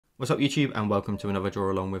What's up YouTube, and welcome to another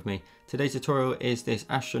draw along with me. Today's tutorial is this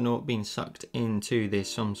astronaut being sucked into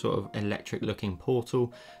some sort of electric looking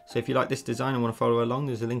portal. So if you like this design and want to follow along,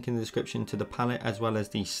 there's a link in the description to the palette as well as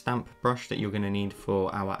the stamp brush that you're going to need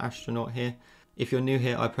for our astronaut here. If you're new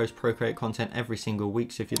here, I post Procreate content every single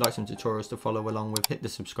week, so if you'd like some tutorials to follow along with, hit the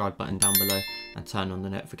subscribe button down below and turn on the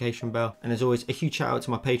notification bell. And as always, a huge shout out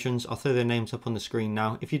to my patrons. I'll throw their names up on the screen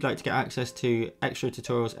now. If you'd like to get access to extra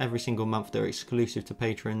tutorials every single month that are exclusive to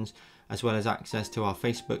patrons, as well as access to our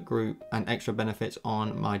Facebook group and extra benefits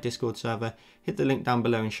on my Discord server, hit the link down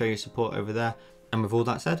below and show your support over there. And with all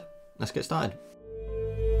that said, let's get started.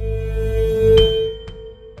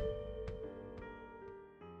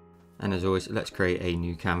 And as always, let's create a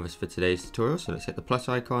new canvas for today's tutorial. So let's hit the plus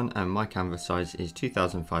icon, and my canvas size is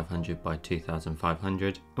 2500 by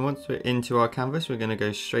 2500. And once we're into our canvas, we're going to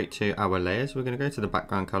go straight to our layers. We're going to go to the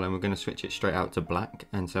background color and we're going to switch it straight out to black.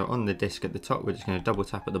 And so on the disc at the top, we're just going to double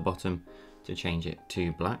tap at the bottom to change it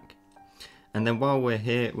to black. And then while we're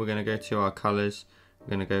here, we're going to go to our colors.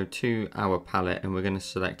 We're going to go to our palette and we're going to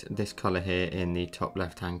select this color here in the top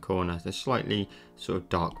left hand corner, the slightly sort of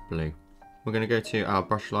dark blue. We're going to go to our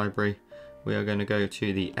brush library. We are going to go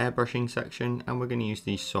to the airbrushing section and we're going to use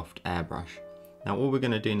the soft airbrush. Now all we're going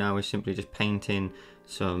to do now is simply just paint in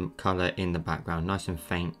some colour in the background, nice and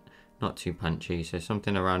faint, not too punchy, so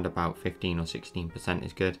something around about 15 or 16%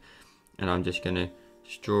 is good. And I'm just going to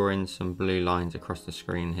draw in some blue lines across the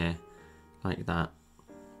screen here, like that,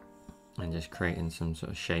 and just creating some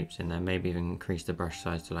sort of shapes in there. Maybe even increase the brush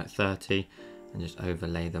size to like 30 and just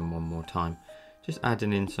overlay them one more time. Just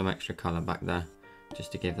adding in some extra colour back there,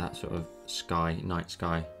 just to give that sort of night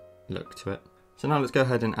sky look to it. So now let's go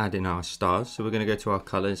ahead and add in our stars. So we're going to go to our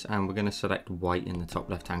colours and we're going to select white in the top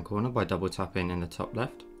left hand corner by double tapping in the top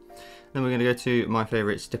left. Then we're going to go to my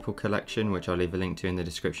favourite stipple collection, which I'll leave a link to in the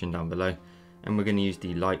description down below. And we're going to use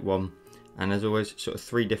the light one. And as always, sort of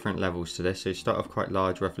 3 different levels to this. So you start off quite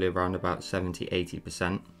large, roughly around about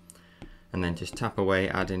 70–80%. And then just tap away,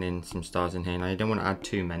 adding in some stars in here. Now you don't want to add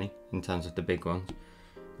too many in terms of the big ones,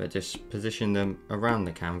 but just position them around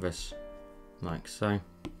the canvas like so.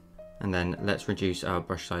 And then let's reduce our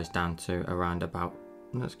brush size down to around about,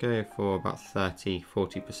 let's go for about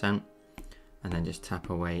 30–40%. And then just tap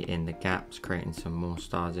away in the gaps, creating some more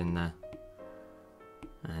stars in there.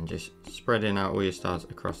 And just spreading out all your stars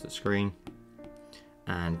across the screen.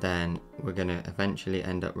 And then we're going to eventually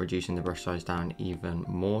end up reducing the brush size down even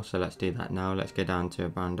more, so let's do that now. Let's go down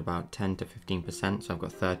to around about 10–15%, so I've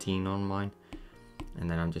got 13 on mine. And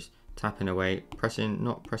then I'm just tapping away,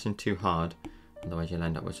 not pressing too hard, otherwise you'll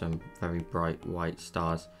end up with some very bright white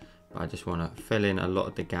stars. But I just want to fill in a lot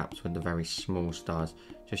of the gaps with the very small stars,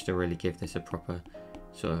 just to really give this a proper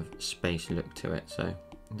sort of space look to it. So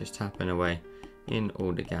I'm just tapping away in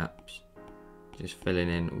all the gaps, just filling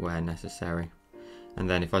in where necessary. And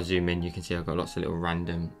then if I zoom in, you can see I've got lots of little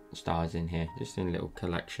random stars in here, just in little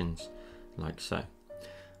collections like so.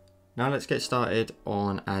 Now let's get started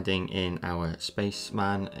on adding in our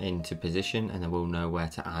spaceman into position, and then we'll know where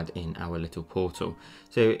to add in our little portal.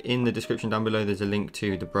 So in the description down below, there's a link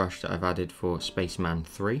to the brush that I've added for Spaceman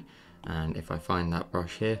 3. And if I find that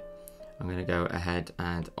brush here, I'm going to go ahead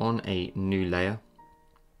and on a new layer,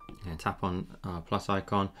 I'm going to tap on our plus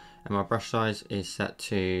icon, and my brush size is set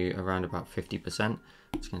to around about 50%. I'm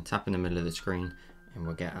just going to tap in the middle of the screen and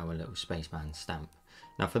we'll get our little spaceman stamp.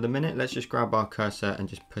 Now for the minute, let's just grab our cursor and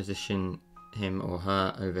just position him or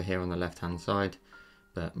her over here on the left hand side.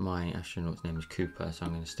 But my astronaut's name is Cooper, so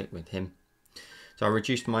I'm going to stick with him. So I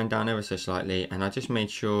reduced mine down ever so slightly, and I just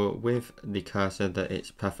made sure with the cursor that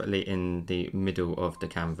it's perfectly in the middle of the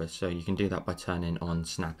canvas. So you can do that by turning on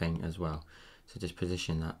snapping as well. So just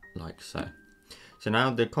position that like so. So now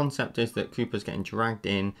the concept is that Cooper's getting dragged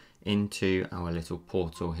into our little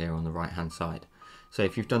portal here on the right hand side. So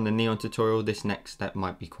if you've done the neon tutorial, this next step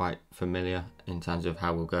might be quite familiar in terms of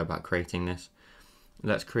how we'll go about creating this.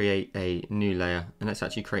 Let's create a new layer, and let's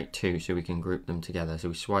actually create 2 so we can group them together. So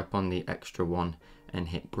we swipe on the extra one and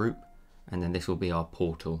hit group, and then this will be our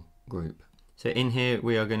portal group. So in here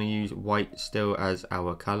we are going to use white still as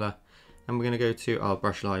our color, and we're going to go to our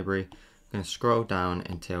brush library. I'm going to scroll down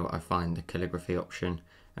until I find the calligraphy option,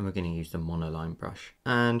 and we're going to use the monoline brush.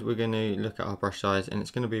 And we're going to look at our brush size, and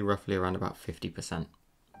it's going to be roughly around about 50%.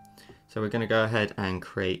 So we're going to go ahead and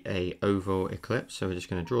create a oval ellipse. So we're just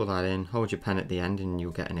going to draw that in, hold your pen at the end, and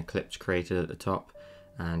you'll get an ellipse created at the top.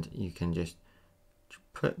 And you can just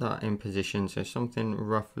put that in position, so something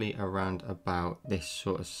roughly around about this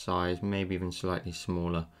sort of size, maybe even slightly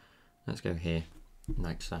smaller. Let's go here,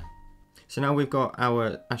 like so. So now we've got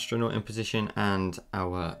our astronaut in position and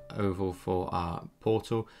our oval for our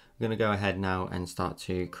portal. we're going to go ahead now and start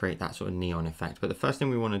to create that sort of neon effect. But the first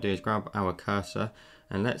thing we want to do is grab our cursor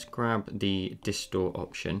and let's grab the distort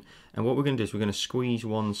option. And what we're going to do is we're going to squeeze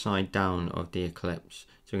one side down of the ellipse.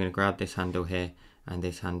 So we're going to grab this handle here and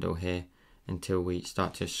this handle here until we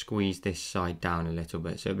start to squeeze this side down a little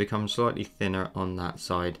bit. So it becomes slightly thinner on that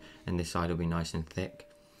side and this side will be nice and thick.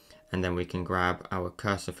 And then we can grab our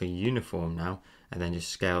cursor for uniform now and then just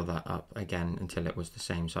scale that up again until it was the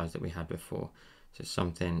same size that we had before. So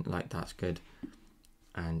something like that's good.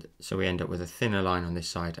 And so we end up with a thinner line on this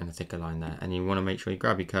side and a thicker line there. And you want to make sure you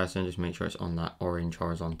grab your cursor and just make sure it's on that orange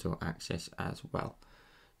horizontal axis as well.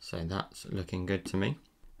 So that's looking good to me.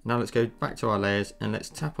 Now let's go back to our layers and let's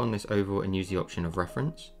tap on this oval and use the option of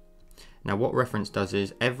reference. Now what reference does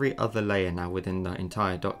is every other layer now within the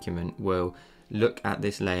entire document will look at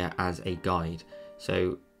this layer as a guide.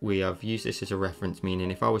 So we have used this as a reference, meaning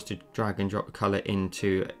if I was to drag and drop color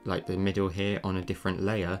into like the middle here on a different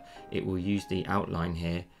layer, it will use the outline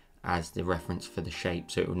here as the reference for the shape.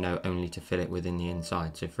 So it will know only to fill it within the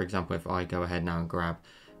inside. So for example, if I go ahead now and grab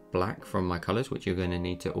black from my colors, which you're going to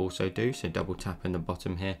need to also do, so double tap in the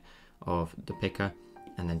bottom here of the picker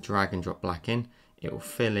and then drag and drop black in, it will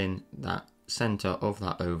fill in that center of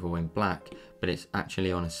that oval in black, but it's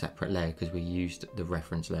actually on a separate layer because we used the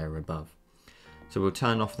reference layer above. So we'll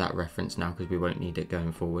turn off that reference now because we won't need it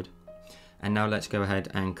going forward. And now let's go ahead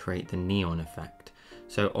and create the neon effect.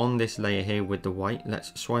 So on this layer here with the white,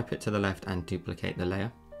 let's swipe it to the left and duplicate the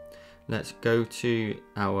layer. Let's go to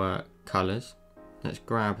our colors. Let's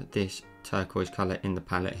grab this turquoise color in the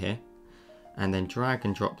palette here and then drag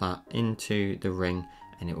and drop that into the ring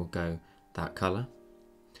and it will go that color.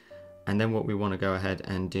 And then what we want to go ahead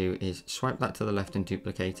and do is swipe that to the left and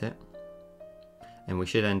duplicate it. And we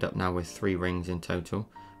should end up now with 3 rings in total.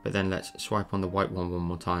 But then let's swipe on the white one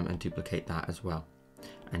more time and duplicate that as well.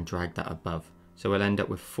 And drag that above. So we'll end up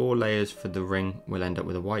with 4 layers for the ring. We'll end up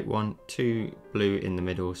with a white one, 2 blue in the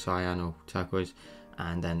middle, cyan or turquoise,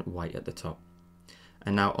 and then white at the top.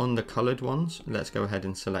 And now on the colored ones, let's go ahead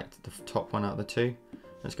and select the top one out of the 2.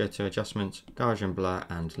 Let's go to adjustments, Gaussian blur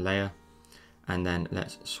and layer. And then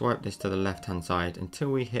let's swipe this to the left hand side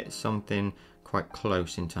until we hit something quite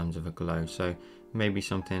close in terms of a glow. So maybe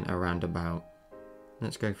something around about,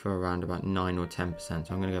 let's go for around about 9 or 10%. So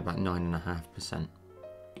I'm going to go about 9.5%.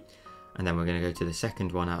 And then we're going to go to the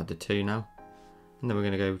second one out of the 2 now. And then we're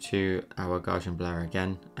going to go to our Gaussian blur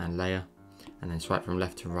again and layer. And then swipe from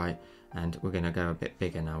left to right. And we're going to go a bit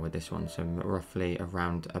bigger now with this one. So roughly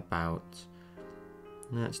around about,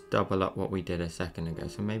 let's double up what we did a second ago.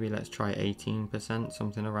 So maybe let's try 18%,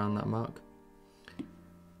 something around that mark.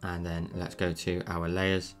 And then let's go to our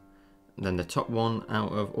layers. Then the top one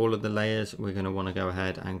out of all of the layers, we're going to want to go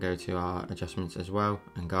ahead and go to our adjustments as well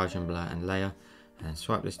and Gaussian blur and layer and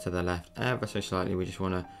swipe this to the left ever so slightly. We just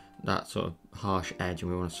want to, that sort of harsh edge,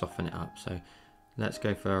 and we want to soften it up. So let's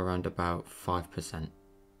go for around about 5%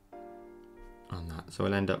 on that. So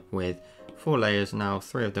we'll end up with 4 layers now,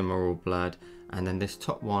 3 of them are all blurred. And then this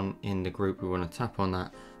top one in the group, we want to tap on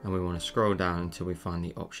that and we want to scroll down until we find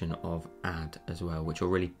the option of add as well, which will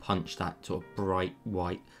really punch that sort of bright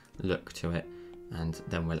white look to it. And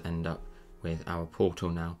then we'll end up with our portal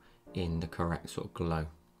now in the correct sort of glow.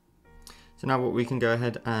 So now what we can go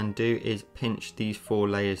ahead and do is pinch these 4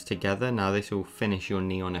 layers together. Now this will finish your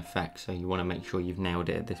neon effect, so you want to make sure you've nailed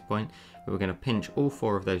it at this point. But we're going to pinch all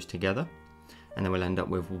 4 of those together and then we'll end up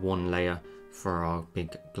with 1 layer for our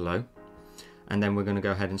big glow. And then we're going to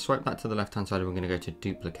go ahead and swipe that to the left hand side and we're going to go to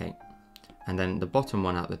duplicate. And then the bottom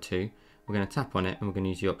one out of the 2, we're going to tap on it and we're going to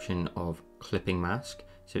use the option of clipping mask.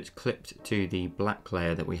 So it's clipped to the black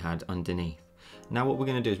layer that we had underneath. Now what we're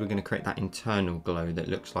going to do is we're going to create that internal glow that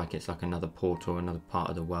looks like it's like another portal, another part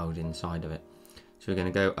of the world inside of it. So we're going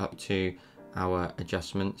to go up to our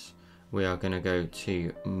adjustments. We are going to go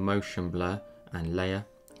to motion blur and layer,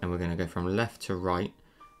 and we're going to go from left to right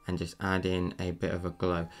and just add in a bit of a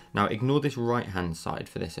glow. Now ignore this right hand side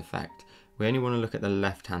for this effect. We only want to look at the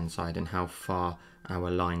left hand side and how far our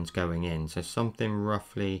line's going in. So something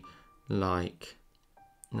roughly like,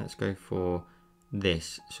 let's go for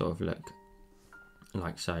this sort of look,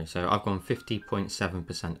 like so. So I've gone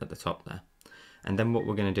 50.7% at the top there. And then what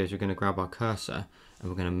we're going to do is we're going to grab our cursor and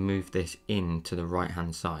we're going to move this in to the right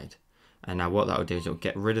hand side. And now what that will do is it'll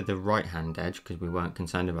get rid of the right hand edge because we weren't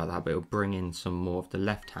concerned about that, but it'll bring in some more of the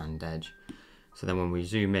left hand edge. So then when we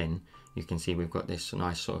zoom in, you can see we've got this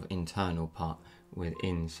nice sort of internal part with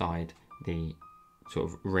inside the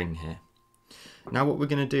sort of ring here. Now what we're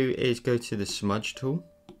going to do is go to the smudge tool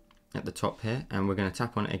at the top here and we're going to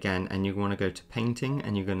tap on it again, and you want to go to painting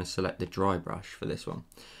and you're going to select the dry brush for this one.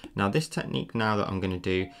 Now this technique now that I'm going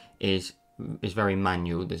to do is is very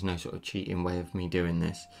manual. There's no sort of cheating way of me doing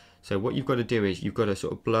this. So what you've got to do is you've got to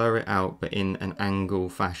sort of blur it out, but in an angle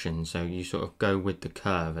fashion. So you sort of go with the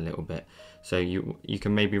curve a little bit. So you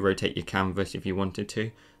can maybe rotate your canvas if you wanted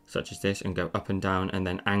to, such as this, and go up and down, and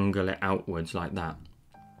then angle it outwards like that.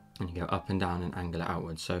 And you go up and down and angle it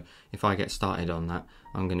outwards. So if I get started on that,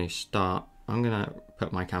 I'm going to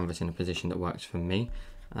put my canvas in a position that works for me.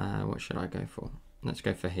 What should I go for? Let's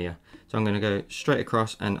go for here. So I'm going to go straight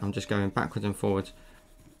across, and I'm just going backwards and forwards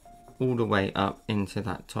all the way up into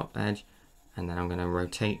that top edge, and then I'm going to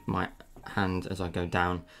rotate my hand as I go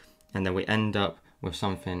down, and then we end up with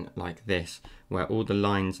something like this, where all the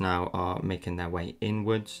lines now are making their way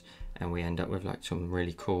inwards, and we end up with like some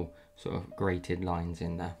really cool sort of grated lines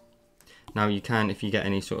in there. Now you can, if you get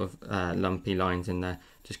any sort of lumpy lines in there,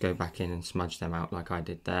 just go back in and smudge them out like I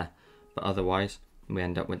did there, but otherwise we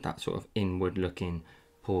end up with that sort of inward looking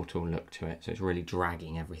portal look to it, so it's really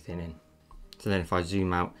dragging everything in. So then if I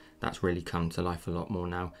zoom out, that's really come to life a lot more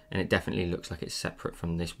now, and it definitely looks like it's separate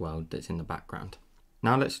from this world that's in the background.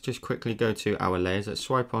 Now let's just quickly go to our layers. Let's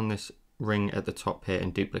swipe on this ring at the top here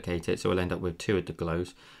and duplicate it, so we'll end up with 2 of the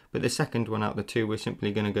glows. But the second one out of the 2, we're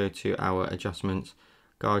simply going to go to our adjustments,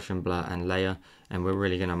 Gaussian blur and layer, and we're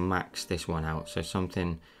really going to max this one out. So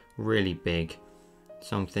something really big,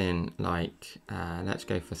 something like, let's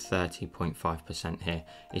go for 30.5% here.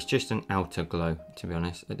 It's just an outer glow, to be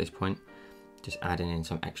honest, at this point. Just adding in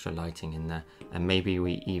some extra lighting in there, and maybe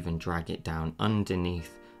we even drag it down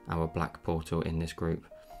underneath our black portal in this group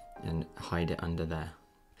and hide it under there.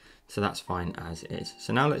 So that's fine as is.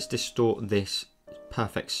 So now let's distort this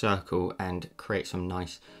perfect circle and create some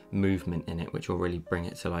nice movement in it, which will really bring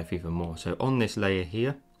it to life even more. So on this layer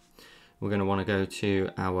here, we're going to want to go to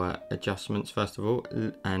our adjustments first of all,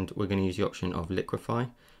 and we're going to use the option of liquefy,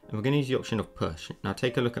 and we're going to use the option of push. Now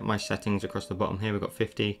take a look at my settings across the bottom here. We've got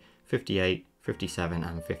 50, 58, 57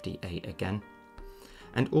 and 58 again,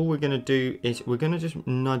 and all we're going to do is we're going to just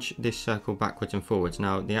nudge this circle backwards and forwards.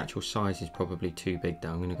 Now the actual size is probably too big though.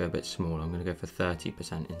 I'm going to go a bit smaller. I'm going to go for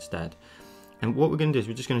 30% instead, and what we're going to do is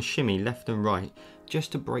we're just going to shimmy left and right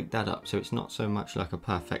just to break that up, so it's not so much like a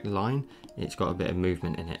perfect line, it's got a bit of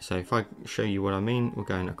movement in it. So if I show you what I mean, we're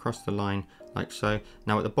going across the line like so.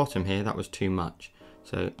 Now at the bottom here, that was too much.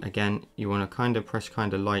 So again, you want to kind of press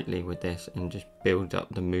kind of lightly with this and just build up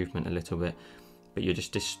the movement a little bit, but you're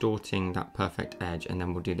just distorting that perfect edge, and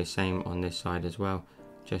then we'll do the same on this side as well,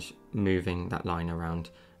 just moving that line around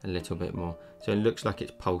a little bit more so it looks like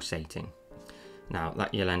it's pulsating. Now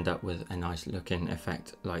that you'll end up with a nice looking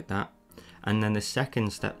effect like that. And then the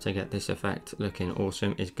second step to get this effect looking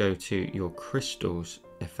awesome is go to your crystals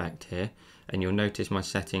effect here, and you'll notice my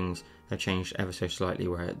settings have changed ever so slightly,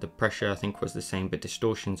 where the pressure I think was the same but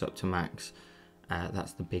distortion's up to max.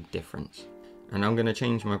 That's the big difference. And I'm going to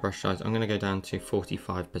change my brush size. I'm going to go down to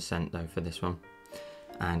 45% though for this one,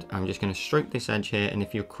 and I'm just going to stroke this edge here, and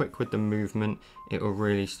if you're quick with the movement, it will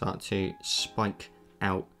really start to spike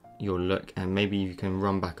out your look, and maybe you can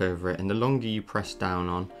run back over it, and the longer you press down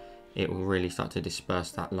on, it will really start to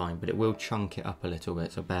disperse that line, but it will chunk it up a little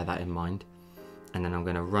bit, so bear that in mind. And then I'm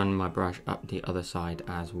going to run my brush up the other side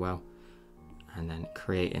as well, and then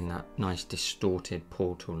creating that nice distorted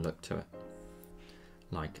portal look to it,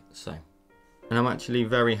 like so. And I'm actually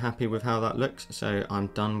very happy with how that looks, so I'm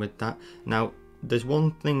done with that. Now there's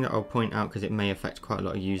one thing that I'll point out, because it may affect quite a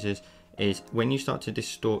lot of users, is when you start to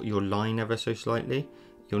distort your line ever so slightly,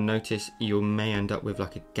 you'll notice you may end up with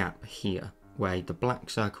like a gap here, where the black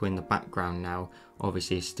circle in the background now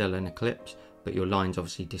obviously is still an eclipse, but your line's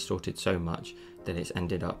obviously distorted so much that it's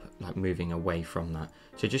ended up like moving away from that.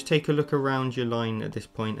 So just take a look around your line at this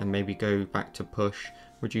point, and maybe go back to push,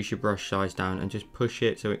 reduce your brush size down, and just push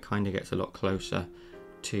it so it kind of gets a lot closer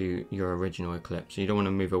to your original eclipse. So you don't want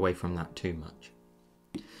to move away from that too much.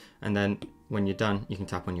 And then when you're done, you can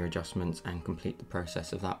tap on your adjustments and complete the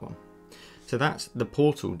process of that one. So that's the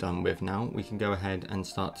portal done with. Now we can go ahead and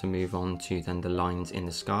start to move on to then the lines in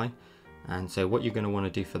the sky. And so what you're going to want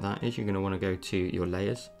to do for that is you're going to want to go to your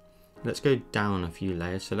layers. Let's go down a few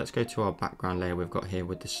layers. So let's go to our background layer we've got here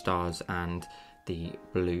with the stars and the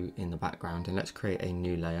blue in the background, and let's create a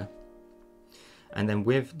new layer. And then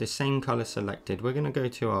with the same color selected, we're going to go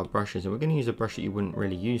to our brushes, and we're going to use a brush that you wouldn't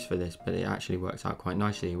really use for this, but it actually works out quite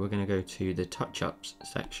nicely. We're going to go to the touch-ups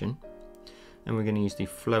section, and we're going to use the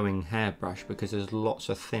flowing hair brush, because there's lots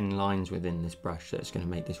of thin lines within this brush that's going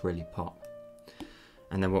to make this really pop.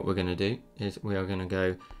 And then what we're going to do is we are going to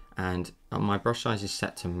go, and my brush size is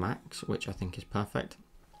set to max, which I think is perfect.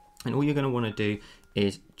 And all you're going to want to do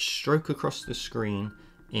is stroke across the screen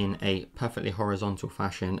in a perfectly horizontal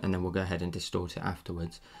fashion, and then we'll go ahead and distort it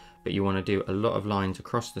afterwards. But you want to do a lot of lines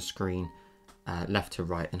across the screen left to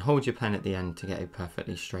right, and hold your pen at the end to get a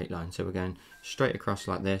perfectly straight line. So we're going straight across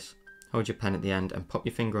like this, hold your pen at the end and pop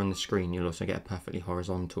your finger on the screen, you'll also get a perfectly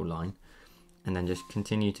horizontal line, and then just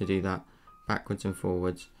continue to do that backwards and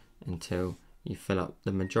forwards until you fill up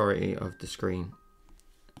the majority of the screen.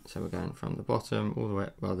 So we're going from the bottom all the way,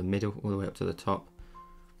 well, the middle all the way up to the top,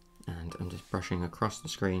 and I'm just brushing across the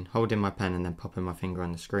screen, holding my pen and then popping my finger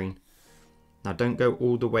on the screen. Now don't go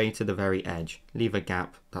all the way to the very edge, leave a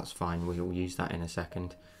gap, that's fine, we'll use that in a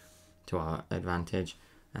second to our advantage,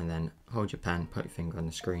 and then hold your pen, put your finger on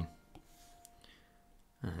the screen,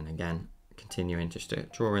 and again continuing just to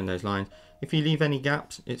draw in those lines. If you leave any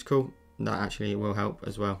gaps, it's cool, that actually will help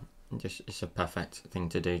as well. It's a perfect thing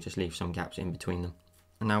to do, just leave some gaps in between them.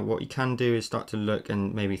 And now what you can do is start to look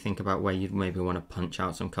and maybe think about where you'd maybe want to punch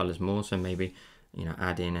out some colours more. So maybe, you know,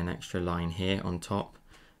 add in an extra line here on top,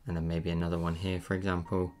 and then maybe another one here, for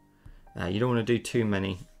example. You don't want to do too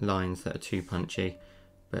many lines that are too punchy,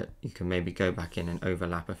 but you can maybe go back in and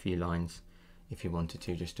overlap a few lines if you wanted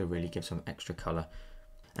to, just to really give some extra colour.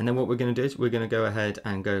 And then what we're going to do is we're going to go ahead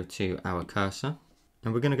and go to our cursor,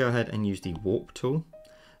 and we're going to go ahead and use the warp tool.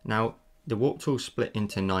 Now the warp tool split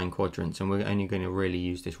into 9 quadrants, and we're only going to really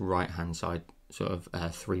use this right hand side sort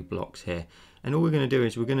of 3 blocks here. And all we're going to do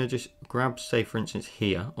is we're going to just grab, say for instance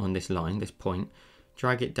here on this line, this point,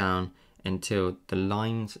 drag it down until the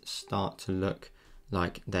lines start to look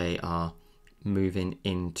like they are moving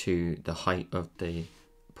into the height of the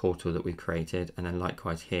portal that we created, and then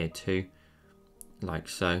likewise here too, like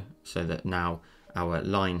so, so that now our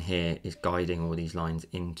line here is guiding all these lines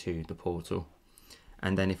into the portal.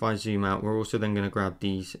 And then if I zoom out, we're also then going to grab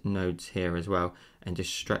these nodes here as well and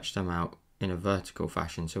just stretch them out in a vertical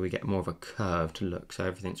fashion, so we get more of a curved look, so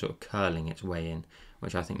everything's sort of curling its way in,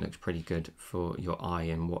 which I think looks pretty good for your eye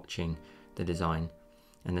and watching the design.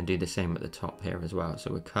 And then do the same at the top here as well,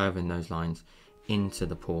 so we're curving those lines into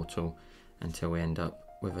the portal until we end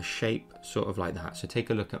up with a shape sort of like that. So take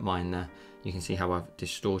a look at mine there, you can see how I've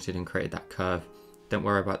distorted and created that curve. Don't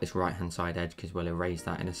worry about this right hand side edge because we'll erase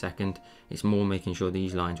that in a second. It's more making sure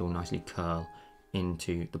these lines all nicely curl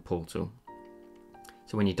into the portal.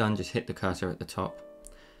 So when you're done, just hit the cursor at the top,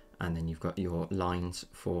 and then you've got your lines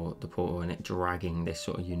for the portal and it dragging this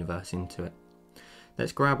sort of universe into it.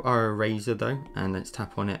 Let's grab our eraser though, and let's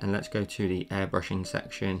tap on it, and let's go to the airbrushing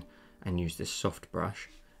section and use this soft brush,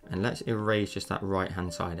 and let's erase just that right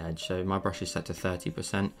hand side edge. So my brush is set to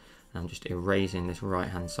 30%, and I'm just erasing this right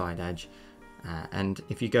hand side edge. And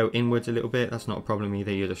if you go inwards a little bit, that's not a problem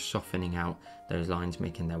either, you're just softening out those lines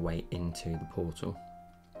making their way into the portal.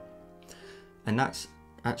 And that's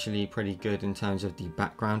actually pretty good in terms of the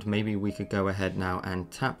background. Maybe we could go ahead now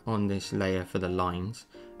and tap on this layer for the lines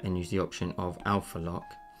and use the option of alpha lock,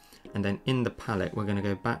 and then in the palette we're going to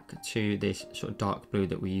go back to this sort of dark blue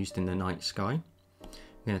that we used in the night sky.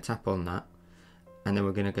 We're going to tap on that, and then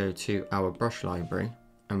we're going to go to our brush library,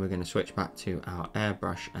 and we're going to switch back to our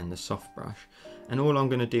airbrush and the soft brush. And all I'm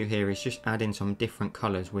going to do here is just add in some different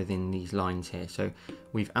colors within these lines here. So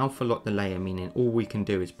we've alpha locked the layer, meaning all we can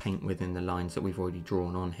do is paint within the lines that we've already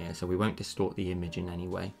drawn on here, so we won't distort the image in any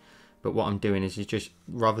way. But what I'm doing is just,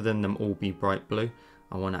 rather than them all be bright blue,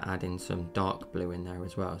 I want to add in some dark blue in there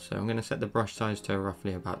as well. So I'm going to set the brush size to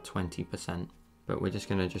roughly about 20%, but we're just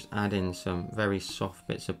going to just add in some very soft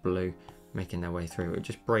bits of blue making their way through. It'll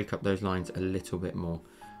just break up those lines a little bit more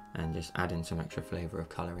and just add in some extra flavor of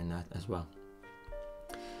color in there as well.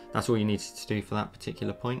 That's all you need to do for that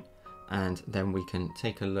particular point, and then we can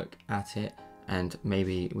take a look at it, and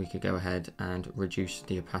maybe we could go ahead and reduce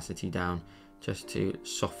the opacity down just to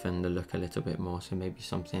soften the look a little bit more. So maybe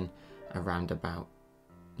something around about,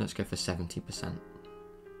 let's go for 70%.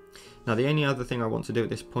 Now the only other thing I want to do at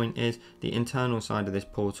this point is the internal side of this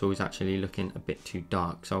portal is actually looking a bit too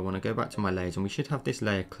dark, so I want to go back to my layers, and we should have this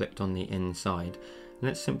layer clipped on the inside.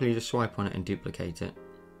 Let's simply just swipe on it and duplicate it,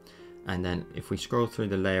 and then if we scroll through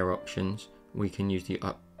the layer options, we can use the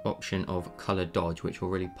option of color dodge, which will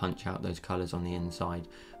really punch out those colors on the inside,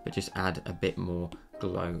 but just add a bit more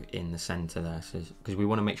glow in the center there, because we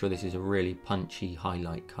want to make sure this is a really punchy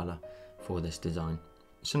highlight color for this design.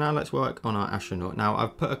 So now let's work on our astronaut. Now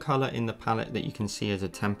I've put a color in the palette that you can see as a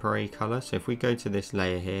temporary color. So if we go to this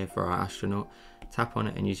layer here for our astronaut, tap on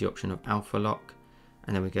it and use the option of alpha lock,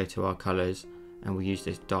 and then we go to our colors and we use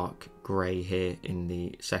this dark gray here in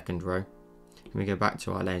the second row. And we go back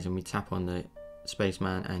to our layers and we tap on the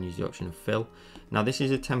spaceman and use the option of fill. Now this is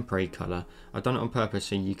a temporary color. I've done it on purpose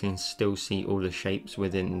so you can still see all the shapes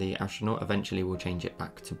within the astronaut. Eventually we'll change it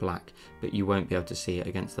back to black, but you won't be able to see it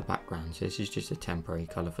against the background. So this is just a temporary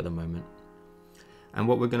color for the moment. And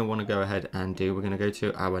what we're going to want to go ahead and do, we're going to go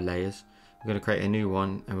to our layers, we're going to create a new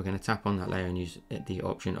one, and we're going to tap on that layer and use the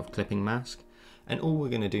option of clipping mask. And all we're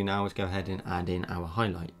going to do now is go ahead and add in our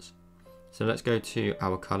highlights. So let's go to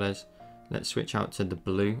our colors. Let's switch out to the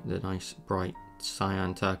blue, the nice bright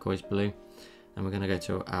cyan turquoise blue. And we're going to go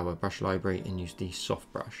to our brush library and use the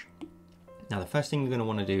soft brush. Now the first thing you're going to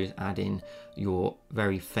want to do is add in your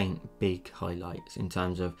very faint big highlights in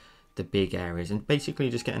terms of the big areas, and basically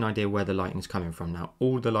just get an idea where the lighting is coming from. Now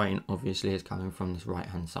all the lighting obviously is coming from this right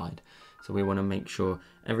hand side, so we want to make sure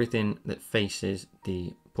everything that faces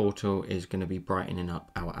the portal is going to be brightening up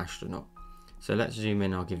our astronaut. So let's zoom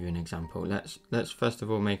in. I'll give you an example. Let's first of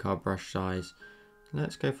all make our brush size,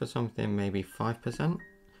 let's go for something maybe 5%.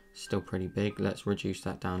 Still pretty big. Let's reduce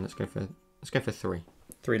that down. Let's go for 3.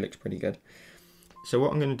 3 looks pretty good. So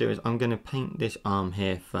what I'm going to do is I'm going to paint this arm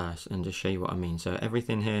here first and just show you what I mean. So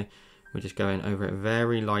everything here, we're just going over it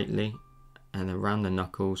very lightly and around the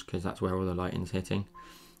knuckles, because that's where all the lighting's hitting.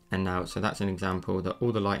 And now, so that's an example that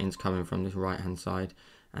all the lighting's coming from this right hand side,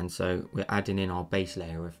 and so we're adding in our base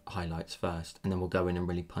layer of highlights first, and then we'll go in and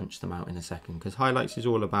really punch them out in a second, because highlights is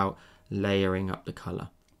all about layering up the color.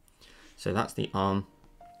 So that's the arm.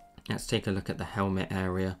 Let's take a look at the helmet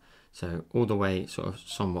area. So all the way sort of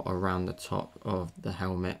somewhat around the top of the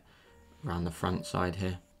helmet, around the front side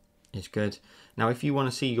here is good. Now if you want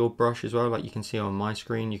to see your brush as well, like you can see on my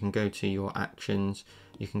screen, you can go to your actions,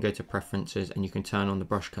 you can go to preferences, and you can turn on the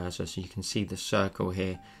brush cursor so you can see the circle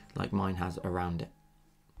here like mine has around it.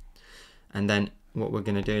 And then what we're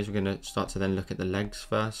going to do is we're going to start to then look at the legs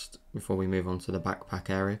first before we move on to the backpack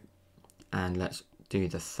area. And let's do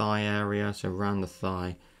the thigh area, so around the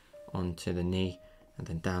thigh onto the knee, and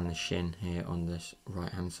then down the shin here on this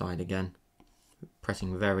right hand side again,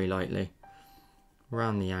 pressing very lightly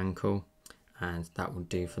around the ankle, and that will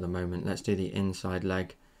do for the moment. Let's do the inside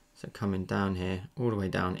leg, so coming down here all the way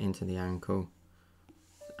down into the ankle,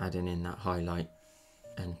 adding in that highlight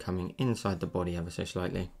and coming inside the body ever so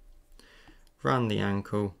slightly around the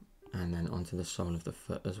ankle, and then onto the sole of the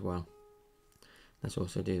foot as well. Let's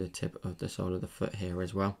also do the tip of the sole of the foot here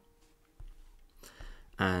as well.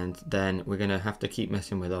 And then we're going to have to keep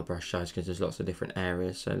messing with our brush size because there's lots of different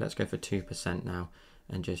areas. So let's go for 2% now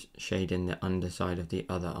and just shade in the underside of the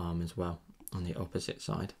other arm as well on the opposite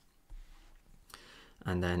side.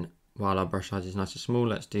 And then while our brush size is nice and small,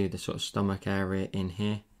 let's do the sort of stomach area in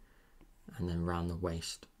here and then around the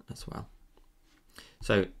waist as well.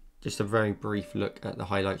 So just a very brief look at the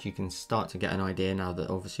highlights. You can start to get an idea now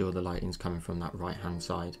that obviously all the lighting's coming from that right hand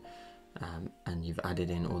side, and you've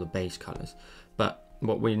added in all the base colors. But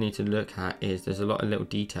what we need to look at is there's a lot of little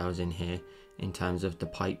details in here in terms of the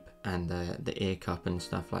pipe and the ear cup and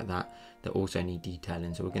stuff like that that also need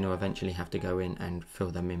detailing. So we're going to eventually have to go in and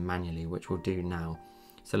fill them in manually, which we'll do now.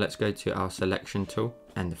 So let's go to our selection tool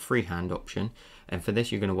and the freehand option. And for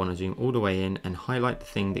this, you're going to want to zoom all the way in and highlight the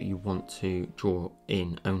thing that you want to draw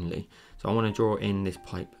in only. So I want to draw in this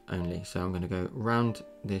pipe only. So I'm going to go around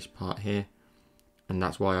this part here. And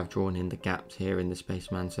that's why I've drawn in the gaps here in the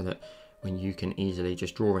spaceman, so that when you can easily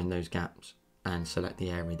just draw in those gaps and select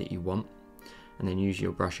the area that you want, and then use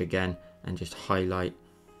your brush again and just highlight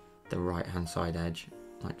the right hand side edge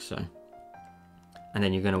like so. And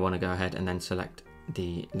then you're going to want to go ahead and then select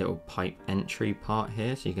the little pipe entry part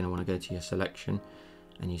here. So you're going to want to go to your selection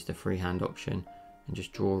and use the freehand option and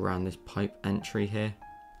just draw around this pipe entry here,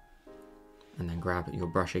 and then grab your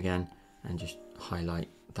brush again and just highlight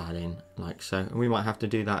that in like so. And we might have to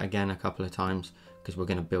do that again a couple of times because we're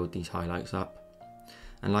going to build these highlights up.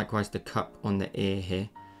 And likewise the cup on the ear here,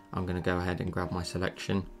 I'm going to go ahead and grab my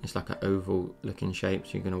selection. It's like an oval looking shape,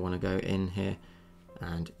 so you're going to want to go in here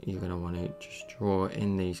and you're going to want to just draw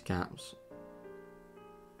in these gaps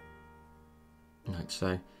like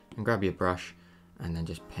so, and grab your brush and then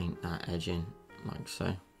just paint that edge in like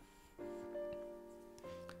so.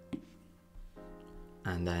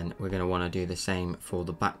 And then we're going to want to do the same for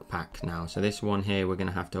the backpack now. So this one here, we're going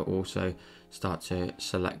to have to also start to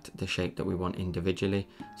select the shape that we want individually.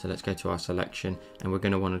 So let's go to our selection and we're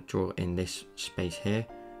going to want to draw in this space here.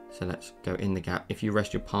 So let's go in the gap. If you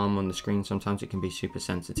rest your palm on the screen, sometimes it can be super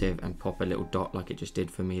sensitive and pop a little dot like it just did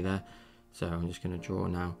for me there. So I'm just going to draw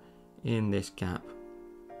now in this gap.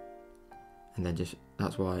 And then just,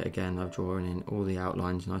 that's why again I've drawn in all the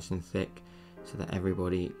outlines nice and thick, so that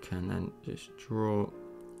everybody can then just draw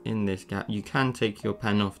in this gap. You can take your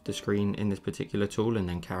pen off the screen in this particular tool and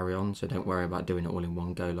then carry on, so don't worry about doing it all in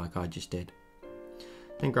one go like I just did.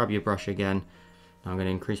 Then grab your brush again. Now I'm going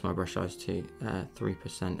to increase my brush size to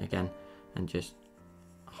 3% again and just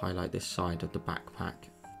highlight this side of the backpack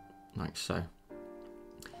like so.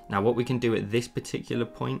 Now what we can do at this particular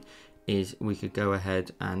point is we could go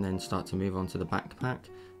ahead and then start to move on to the backpack.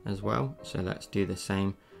 as well. So let's do the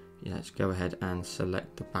same. Let's go ahead and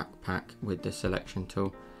select the backpack with the selection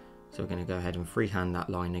tool. So we're going to go ahead and freehand that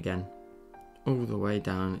line again, all the way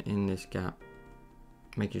down in this gap,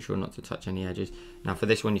 making sure not to touch any edges. Now for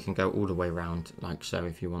this one you can go all the way around like so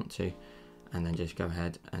if you want to, and then just go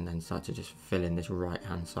ahead and then start to just fill in this right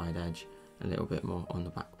hand side edge a little bit more on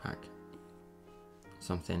the backpack.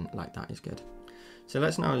 Something like that is good. So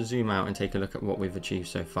let's now zoom out and take a look at what we've achieved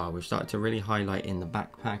so far. We've started to really highlight in the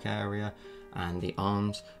backpack area and the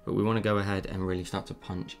arms, but we want to go ahead and really start to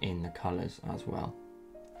punch in the colors as well.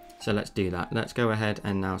 So let's do that. Let's go ahead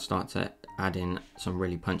and now start to add in some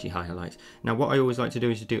really punchy highlights. Now what I always like to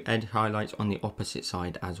do is to do edge highlights on the opposite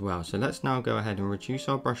side as well. So let's now go ahead and reduce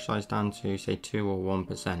our brush size down to say 2 or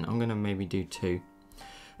 1%. I'm going to maybe do 2.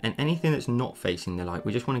 And anything that's not facing the light,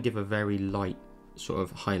 we just want to give a very light sort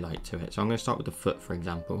of highlight to it. So I'm going to start with the foot, for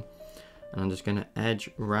example, and I'm just going to edge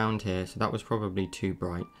round here. So that was probably too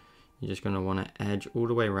bright. You're just going to want to edge all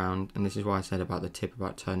the way around, and this is why I said about the tip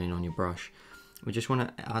about turning on your brush. We just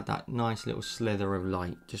want to add that nice little slither of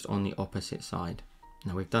light just on the opposite side.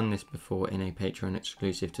 Now we've done this before in a Patreon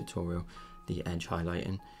exclusive tutorial, the edge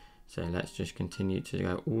highlighting. So let's just continue to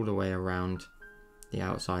go all the way around the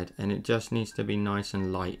outside, and it just needs to be nice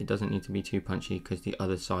and light. It doesn't need to be too punchy because the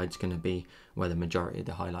other side's going to be where the majority of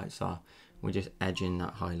the highlights are. We're just edging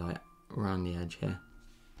that highlight around the edge here.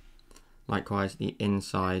 Likewise the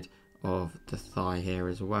inside of the thigh here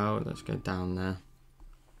as well. Let's go down there,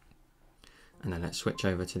 and then let's switch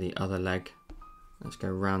over to the other leg. Let's go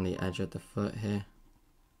around the edge of the foot here,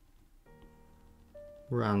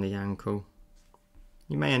 around the ankle.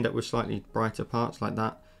 You may end up with slightly brighter parts like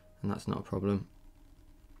that, and that's not a problem.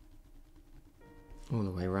 All the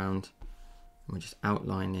way around, and we're just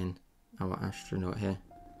outlining our astronaut here,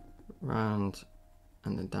 round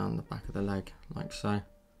and then down the back of the leg like so.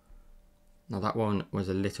 Now that one was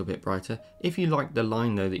a little bit brighter. If you like the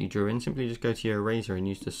line though that you drew in, simply just go to your eraser and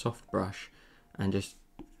use the soft brush and just,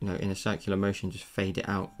 you know, in a circular motion, just fade it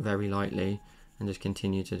out very lightly and just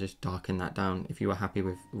continue to just darken that down if you were happy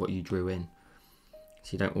with what you drew in.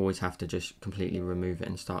 So you don't always have to just completely remove it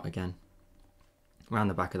and start again. Around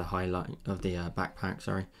the back of the highlight of the backpack,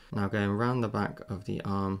 sorry. Now going around the back of the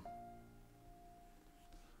arm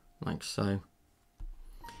like so.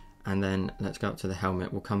 And then let's go up to the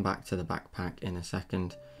helmet. We'll come back to the backpack in a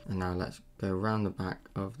second. And now let's go around the back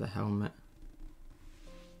of the helmet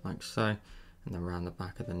like so, and then around the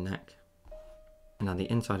back of the neck. And now the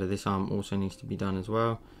inside of this arm also needs to be done as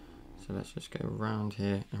well. So let's just go around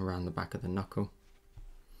here and around the back of the knuckle.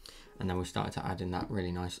 And then we started to add in that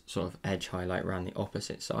really nice sort of edge highlight around the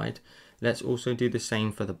opposite side. Let's also do the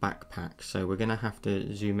same for the backpack. So we're going to have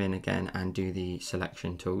to zoom in again and do the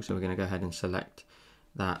selection tool. So we're going to go ahead and select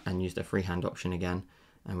that and use the freehand option again,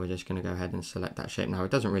 and we're just going to go ahead and select that shape. Now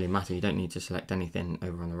it doesn't really matter, you don't need to select anything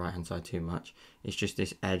over on the right hand side too much. It's just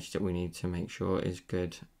this edge that we need to make sure is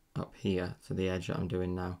good up here, so the edge that I'm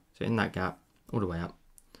doing now, so in that gap all the way up,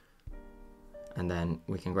 and then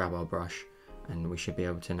we can grab our brush and we should be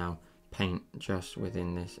able to now paint just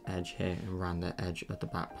within this edge here and around the edge of the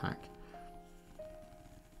backpack.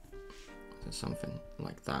 So something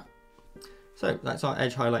like that. So that's our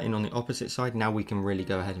edge highlighting on the opposite side. Now we can really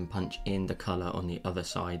go ahead and punch in the colour on the other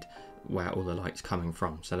side where all the light's coming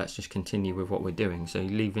from. So let's just continue with what we're doing. So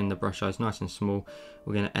leaving the brush size nice and small,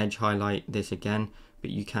 we're going to edge highlight this again,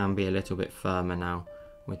 but you can be a little bit firmer now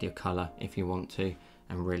with your colour if you want to,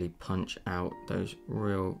 and really punch out those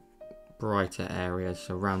real brighter areas,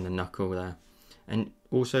 so around the knuckle there. And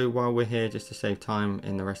also while we're here, just to save time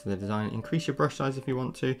in the rest of the design, increase your brush size if you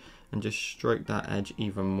want to, and just stroke that edge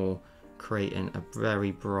even more, creating a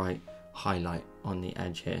very bright highlight on the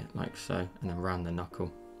edge here like so, and then around the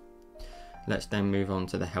knuckle. Let's then move on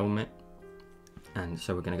to the helmet, and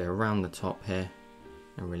so we're going to go around the top here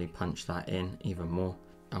and really punch that in even more.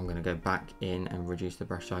 I'm going to go back in and reduce the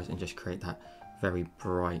brush size and just create that very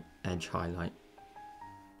bright edge highlight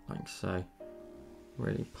like so,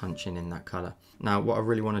 really punching in that colour. Now what I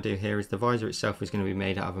really want to do here is the visor itself is going to be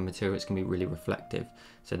made out of a material that's going to be really reflective,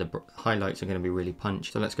 so the highlights are going to be really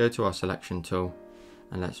punched. So let's go to our selection tool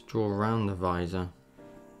and let's draw around the visor,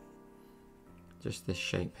 just this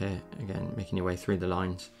shape here, again making your way through the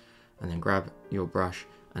lines, and then grab your brush,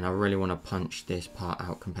 and I really want to punch this part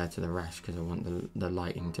out compared to the rest because I want the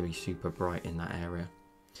lighting to be super bright in that area.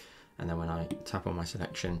 And then when I tap on my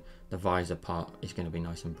selection, the visor part is going to be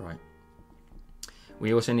nice and bright.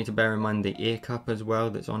 We also need to bear in mind the ear cup as well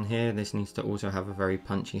that's on here. This needs to also have a very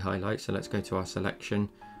punchy highlight. So let's go to our selection.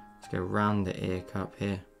 Let's go around the ear cup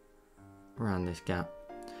here, around this gap,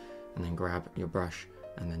 and then grab your brush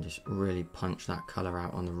and then just really punch that colour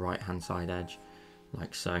out on the right hand side edge.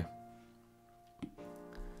 like so.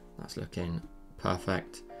 That's looking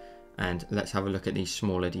perfect. And let's have a look at these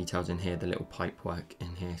smaller details in here, the little pipe work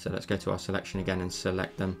in here. So let's go to our selection again and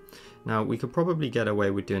select them. Now we could probably get away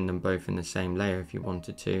with doing them both in the same layer if you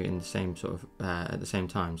wanted to, in the same sort of at the same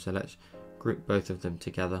time. So let's group both of them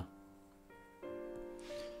together.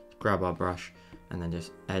 Grab our brush and then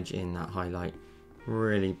just edge in that highlight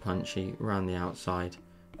really punchy around the outside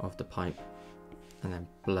of the pipe, and then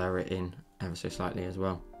blur it in ever so slightly as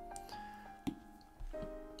well.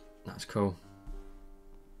 That's cool.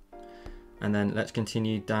 And then let's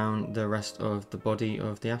continue down the rest of the body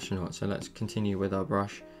of the astronaut. So let's continue with our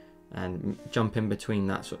brush and jump in between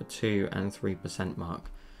that sort of 2 and 3% mark.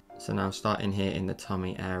 So now starting here in the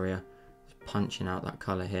tummy area, punching out that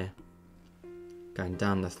colour here, going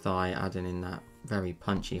down the thigh, adding in that very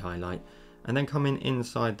punchy highlight, and then coming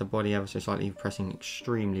inside the body ever so slightly, pressing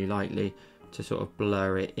extremely lightly to sort of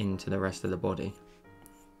blur it into the rest of the body.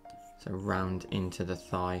 So round into the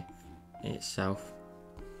thigh itself.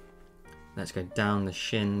 Let's go down the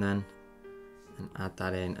shin then and add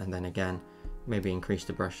that in, and then again maybe increase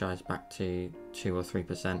the brush size back to 2 or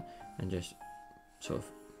 3% and just sort of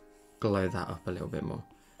glow that up a little bit more.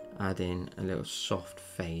 Add in a little soft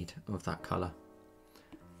fade of that colour,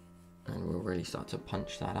 and we'll really start to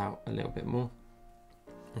punch that out a little bit more.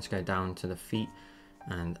 Let's go down to the feet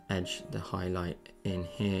and edge the highlight in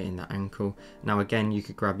here in the ankle. Now again, you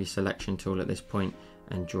could grab your selection tool at this point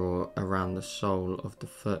and draw around the sole of the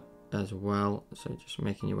foot as well. So just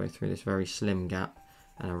making your way through this very slim gap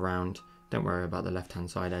and around. Don't worry about the left hand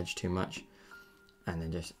side edge too much, and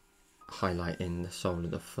then just highlight in the sole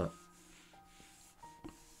of the foot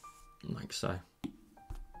like so.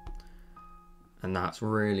 And that's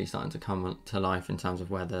really starting to come to life in terms of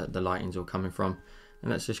where the lighting's all coming from. And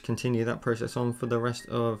let's just continue that process on for the rest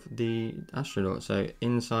of the astronaut. So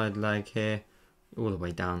inside leg here all the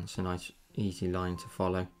way down, it's a nice easy line to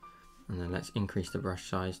follow. And then let's increase the brush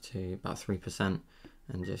size to about 3%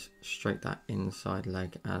 and just straight that inside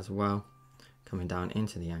leg as well, coming down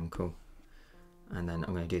into the ankle. And then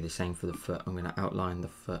I'm going to do the same for the foot. I'm going to outline the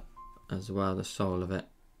foot as well, the sole of it,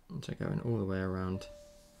 so going all the way around.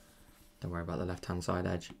 Don't worry about the left hand side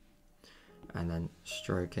edge, and then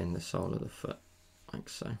stroke in the sole of the foot like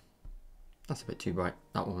so. That's a bit too bright,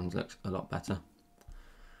 that one looks a lot better.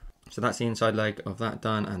 So that's the inside leg of that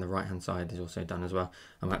done, and the right hand side is also done as well.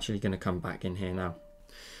 I'm actually going to come back in here now,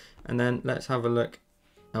 and then let's have a look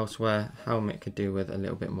elsewhere. Helmet could do with a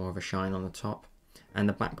little bit more of a shine on the top, and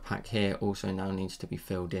the backpack here also now needs to be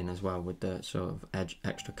filled in as well with the sort of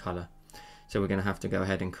extra colour. So we're going to have to go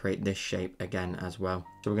ahead and create this shape again as well.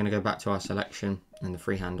 So we're going to go back to our selection and the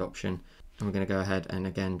freehand option, and we're going to go ahead and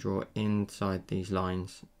again draw inside these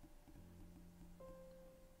lines,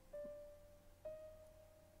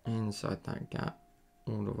 inside that gap,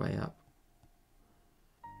 all the way up,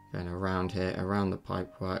 going around here, around the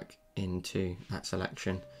pipe work into that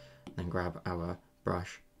selection, and grab our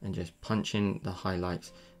brush and just punch in the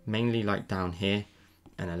highlights, mainly like down here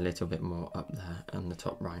and a little bit more up there on the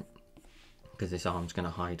top right, because this arm's going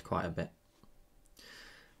to hide quite a bit.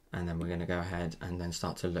 And then we're going to go ahead and then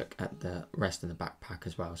start to look at the rest of the backpack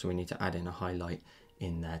as well. So we need to add in a highlight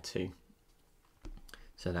in there too.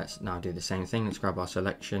 So let's now do the same thing. Let's grab our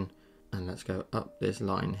selection and let's go up this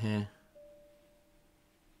line here.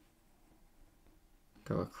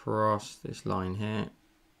 Go across this line here,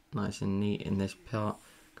 nice and neat in this part.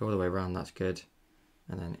 Go all the way around, that's good.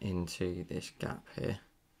 And then into this gap here.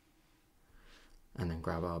 And then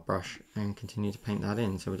grab our brush and continue to paint that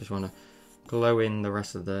in. So we just want to glow in the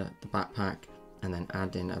rest of the backpack, and then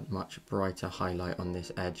add in a much brighter highlight on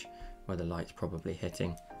this edge where the light's probably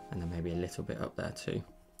hitting, and then maybe a little bit up there too.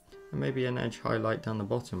 And maybe an edge highlight down the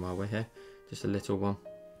bottom while we're here, just a little one.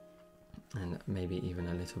 And maybe even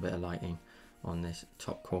a little bit of lighting on this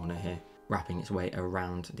top corner here, wrapping its way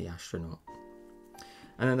around the astronaut.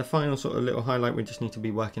 And then the final sort of little highlight we just need to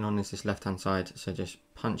be working on is this left hand side. So just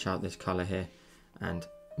punch out this colour here, and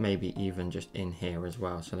maybe even just in here as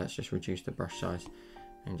well. So let's just reduce the brush size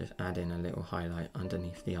and just add in a little highlight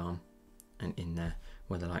underneath the arm and in there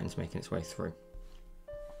where the lighting's making its way through.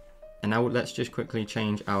 And now let's just quickly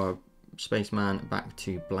change our spaceman back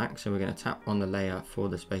to black. So we're going to tap on the layer for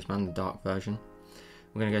the spaceman, the dark version.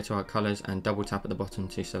 We're going to go to our colors and double tap at the bottom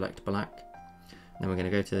to select black. Then we're going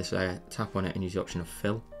to go to this layer, tap on it and use the option of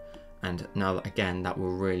fill. And now again, that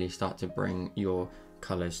will really start to bring your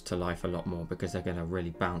colors to life a lot more, because they're going to really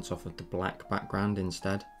bounce off of the black background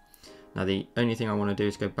instead. Now the only thing I want to do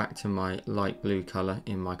is go back to my light blue color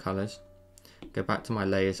in my colors, go back to my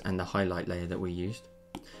layers and the highlight layer that we used,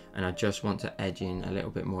 and I just want to edge in a little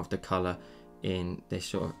bit more of the color in this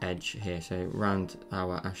sort of edge here, so around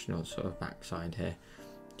our astronaut sort of backside here,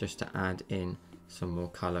 just to add in some more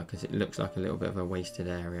colour because it looks like a little bit of a wasted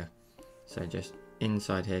area. So just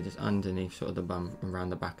inside here, just underneath sort of the bum, around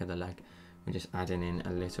the back of the leg, we're just adding in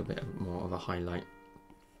a little bit more of a highlight,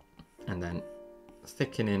 and then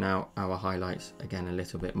thickening out our highlights again a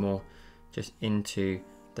little bit more just into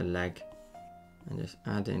the leg, and just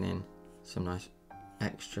adding in some nice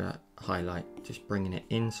extra highlight, just bringing it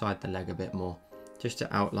inside the leg a bit more, just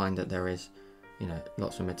to outline that there is, you know,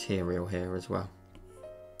 lots of material here as well.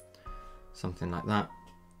 Something like that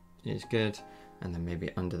is good. And then maybe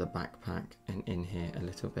under the backpack and in here a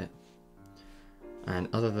little bit. And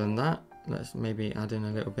other than that, let's maybe add in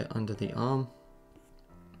a little bit under the arm.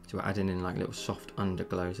 So we're adding in like little soft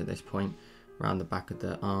underglows at this point, around the back of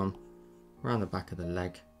the arm, around the back of the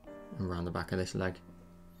leg, and around the back of this leg.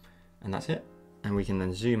 And that's it. And we can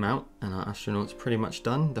then zoom out, and our astronaut's pretty much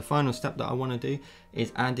done. The final step that I want to do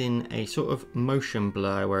is add in a sort of motion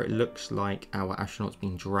blur where it looks like our astronaut's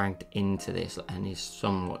being dragged into this and is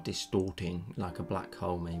somewhat distorting, like a black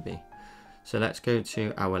hole maybe. So let's go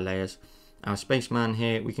to our layers. Our spaceman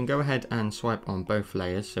here, we can go ahead and swipe on both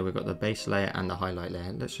layers. So we've got the base layer and the highlight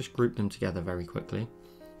layer. Let's just group them together very quickly.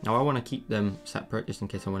 Now I want to keep them separate just in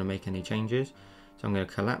case I want to make any changes. So I'm going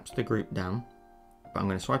to collapse the group down. But I'm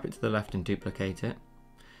going to swipe it to the left and duplicate it,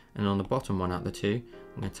 and on the bottom one out of the two,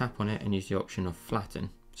 I'm going to tap on it and use the option of flatten,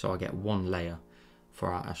 so I get one layer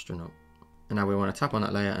for our astronaut. And now we want to tap on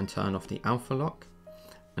that layer and turn off the alpha lock.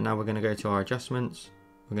 And now we're going to go to our adjustments.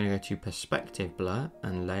 We're going to go to perspective blur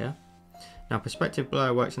and layer. Now perspective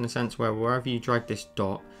blur works in the sense where wherever you drag this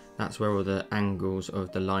dot, that's where all the angles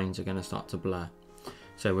of the lines are going to start to blur.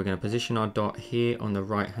 So we're going to position our dot here on the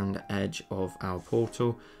right hand edge of our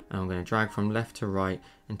portal, and I'm going to drag from left to right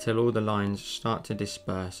until all the lines start to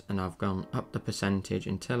disperse, and I've gone up the percentage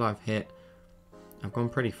until I've gone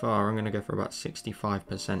pretty far. I'm going to go for about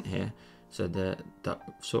 65% here, so the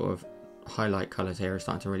sort of highlight colours here are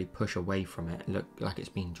starting to really push away from it, look like it's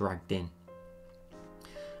being dragged in.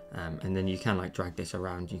 And then you can like drag this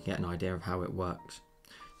around, you get an idea of how it works.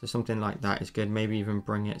 So something like that is good, maybe even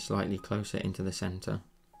bring it slightly closer into the centre.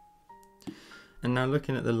 And now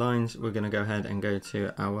looking at the lines, we're going to go ahead and go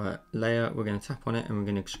to our layer, we're going to tap on it and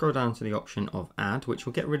we're going to scroll down to the option of add, which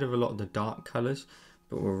will get rid of a lot of the dark colours,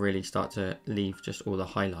 but will really start to leave just all the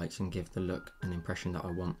highlights and give the look and impression that I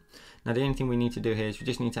want. Now the only thing we need to do here is we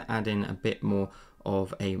just need to add in a bit more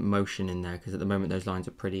of a motion in there, because at the moment those lines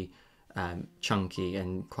are pretty chunky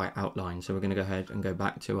and quite outlined. So we're going to go ahead and go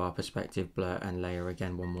back to our perspective blur and layer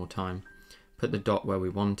again one more time. Put the dot where we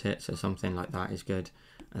want it, so something like that is good,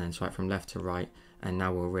 and then swipe from left to right, and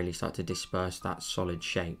now we'll really start to disperse that solid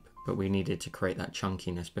shape, but we needed to create that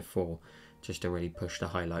chunkiness before just to really push the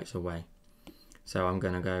highlights away. So I'm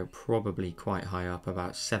going to go probably quite high up,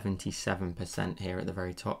 about 77% here at the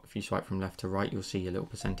very top. If you swipe from left to right, you'll see a little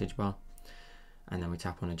percentage bar, and then we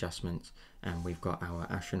tap on adjustments, and we've got our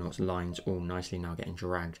astronaut's lines all nicely now getting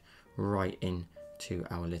dragged right into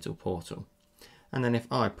our little portal. And then if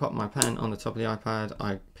I pop my pen on the top of the iPad,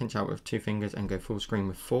 I pinch out with 2 fingers and go full screen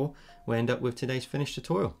with 4, we end up with today's finished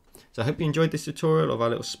tutorial. So I hope you enjoyed this tutorial of our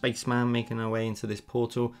little spaceman making our way into this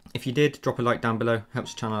portal. If you did, drop a like down below,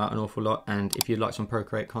 helps the channel out an awful lot. And if you'd like some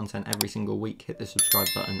Procreate content every single week, hit the subscribe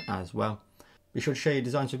button as well. Be sure to share your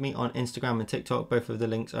designs with me on Instagram and TikTok. Both of the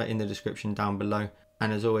links are in the description down below.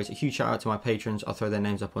 And as always, a huge shout out to my patrons. I'll throw their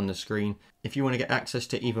names up on the screen. If you want to get access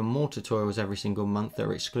to even more tutorials every single month that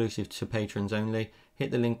are exclusive to patrons only, hit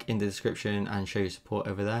the link in the description and show your support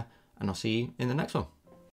over there. And I'll see you in the next one.